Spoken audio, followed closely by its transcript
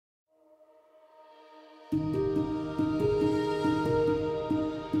In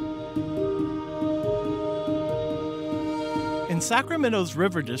Sacramento's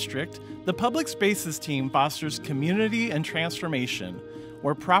River District, the Public Spaces team fosters community and transformation,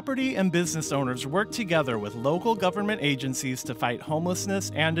 where property and business owners work together with local government agencies to fight homelessness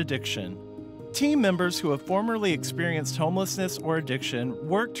and addiction. Team members who have formerly experienced homelessness or addiction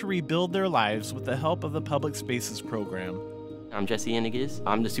work to rebuild their lives with the help of the Public Spaces program. I'm Jesse Iniges.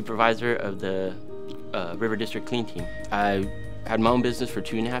 I'm the supervisor of the River District Clean Team. I had my own business for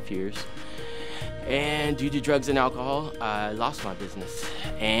 2.5 years. And due to drugs and alcohol, I lost my business.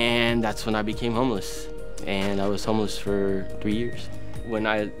 And that's when I became homeless. And I was homeless for 3 years. When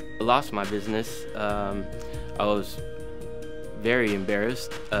I lost my business, I was very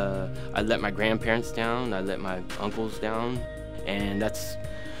embarrassed. I let my grandparents down, I let my uncles down. And that's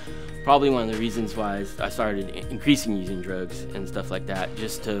probably one of the reasons why I started increasing using drugs and stuff like that,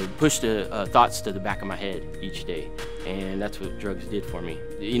 just to push the thoughts to the back of my head each day. And that's what drugs did for me.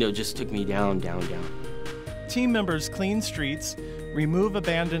 You know, just took me down, down, down. Team members clean streets, remove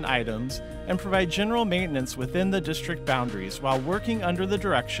abandoned items, and provide general maintenance within the district boundaries while working under the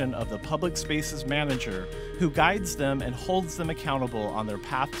direction of the Public Spaces manager, who guides them and holds them accountable on their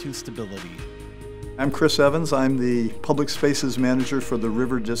path to stability. I'm Chris Evans. I'm the Public Spaces Manager for the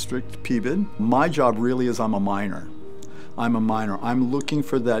River District PBID. My job really is I'm a miner. I'm looking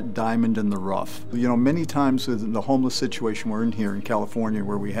for that diamond in the rough. You know, many times in the homeless situation we're in here in California,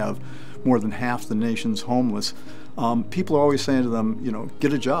 where we have more than half the nation's homeless, people are always saying to them, you know,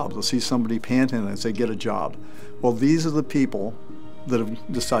 get a job. They'll see somebody panhandling and say, get a job. Well, these are the people that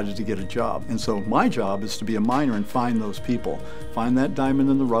have decided to get a job. And so my job is to be a miner and find those people. Find that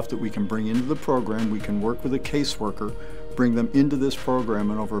diamond in the rough that we can bring into the program. We can work with a caseworker, bring them into this program,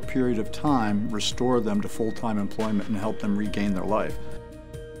 and over a period of time, restore them to full-time employment and help them regain their life.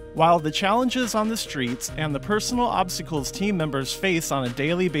 While the challenges on the streets and the personal obstacles team members face on a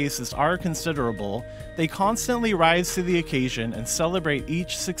daily basis are considerable, they constantly rise to the occasion and celebrate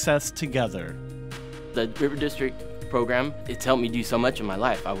each success together. The River District program, it's helped me do so much in my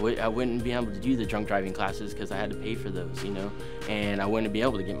life. I wouldn't be able to do the drunk driving classes because I had to pay for those, you know, and I wouldn't be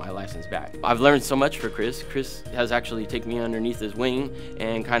able to get my license back. I've learned so much for Chris. Chris has actually taken me underneath his wing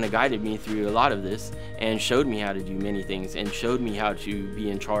and kind of guided me through a lot of this and showed me how to do many things and showed me how to be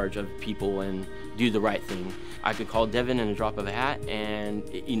in charge of people and do the right thing. I could call Devin in a drop of a hat, and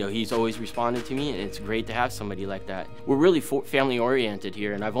you know, he's always responded to me, and it's great to have somebody like that. We're really family oriented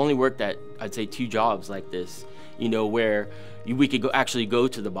here, and I've only worked at, I'd say, 2 jobs like this, you know, where we could actually go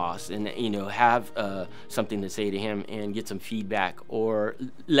to the boss and, you know, have something to say to him and get some feedback or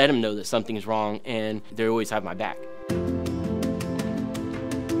let him know that something's wrong, and they always have my back.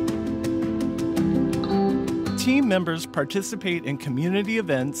 Team members participate in community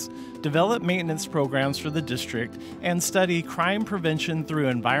events, develop maintenance programs for the district, and study crime prevention through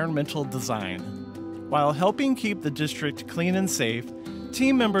environmental design. While helping keep the district clean and safe,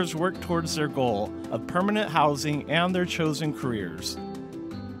 team members work towards their goal of permanent housing and their chosen careers.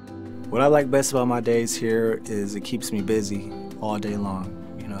 What I like best about my days here is it keeps me busy all day long.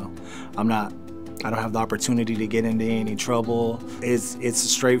 You know, I don't have the opportunity to get into any trouble. It's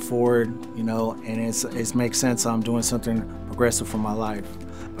straightforward, you know, and it makes sense. I'm doing something progressive for my life.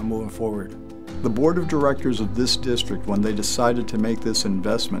 I'm moving forward. The board of directors of this district, when they decided to make this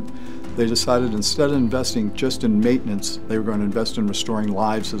investment, they decided instead of investing just in maintenance, they were going to invest in restoring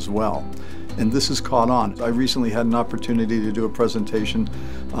lives as well. And this has caught on. I recently had an opportunity to do a presentation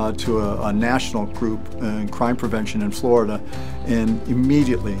to a national group in crime prevention in Florida, and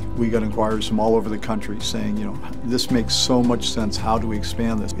immediately we got inquiries from all over the country saying, you know, this makes so much sense. How do we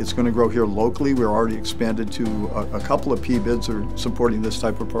expand this? It's going to grow here locally. We're already expanded to a couple of PBIDs are supporting this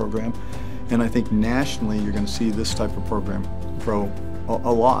type of program, and I think nationally you're going to see this type of program grow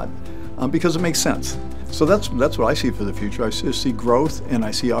a lot because it makes sense. So that's what I see for the future. I see growth, and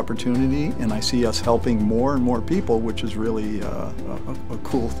I see opportunity, and I see us helping more and more people, which is really a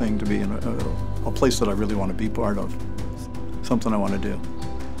cool thing to be in, a place that I really want to be part of, something I want to do.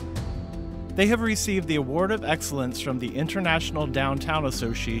 They have received the Award of Excellence from the International Downtown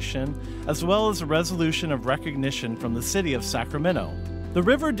Association, as well as a resolution of recognition from the City of Sacramento. The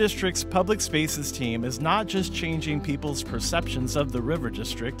River District's Public Spaces team is not just changing people's perceptions of the River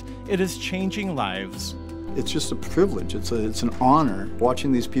District, it is changing lives. It's just a privilege, it's an honor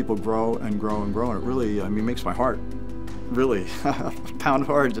watching these people grow and grow and grow, and it really, I mean, makes my heart really pound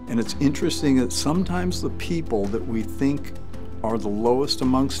hard. And it's interesting that sometimes the people that we think are the lowest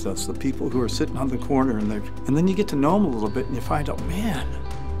amongst us, the people who are sitting on the corner, and then you get to know them a little bit and you find out, man,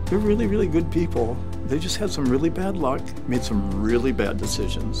 they're really, really good people. They just had some really bad luck, made some really bad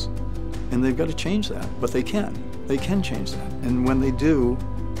decisions, and they've got to change that, but they can. They can change that. And when they do,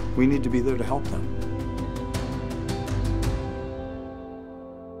 we need to be there to help them.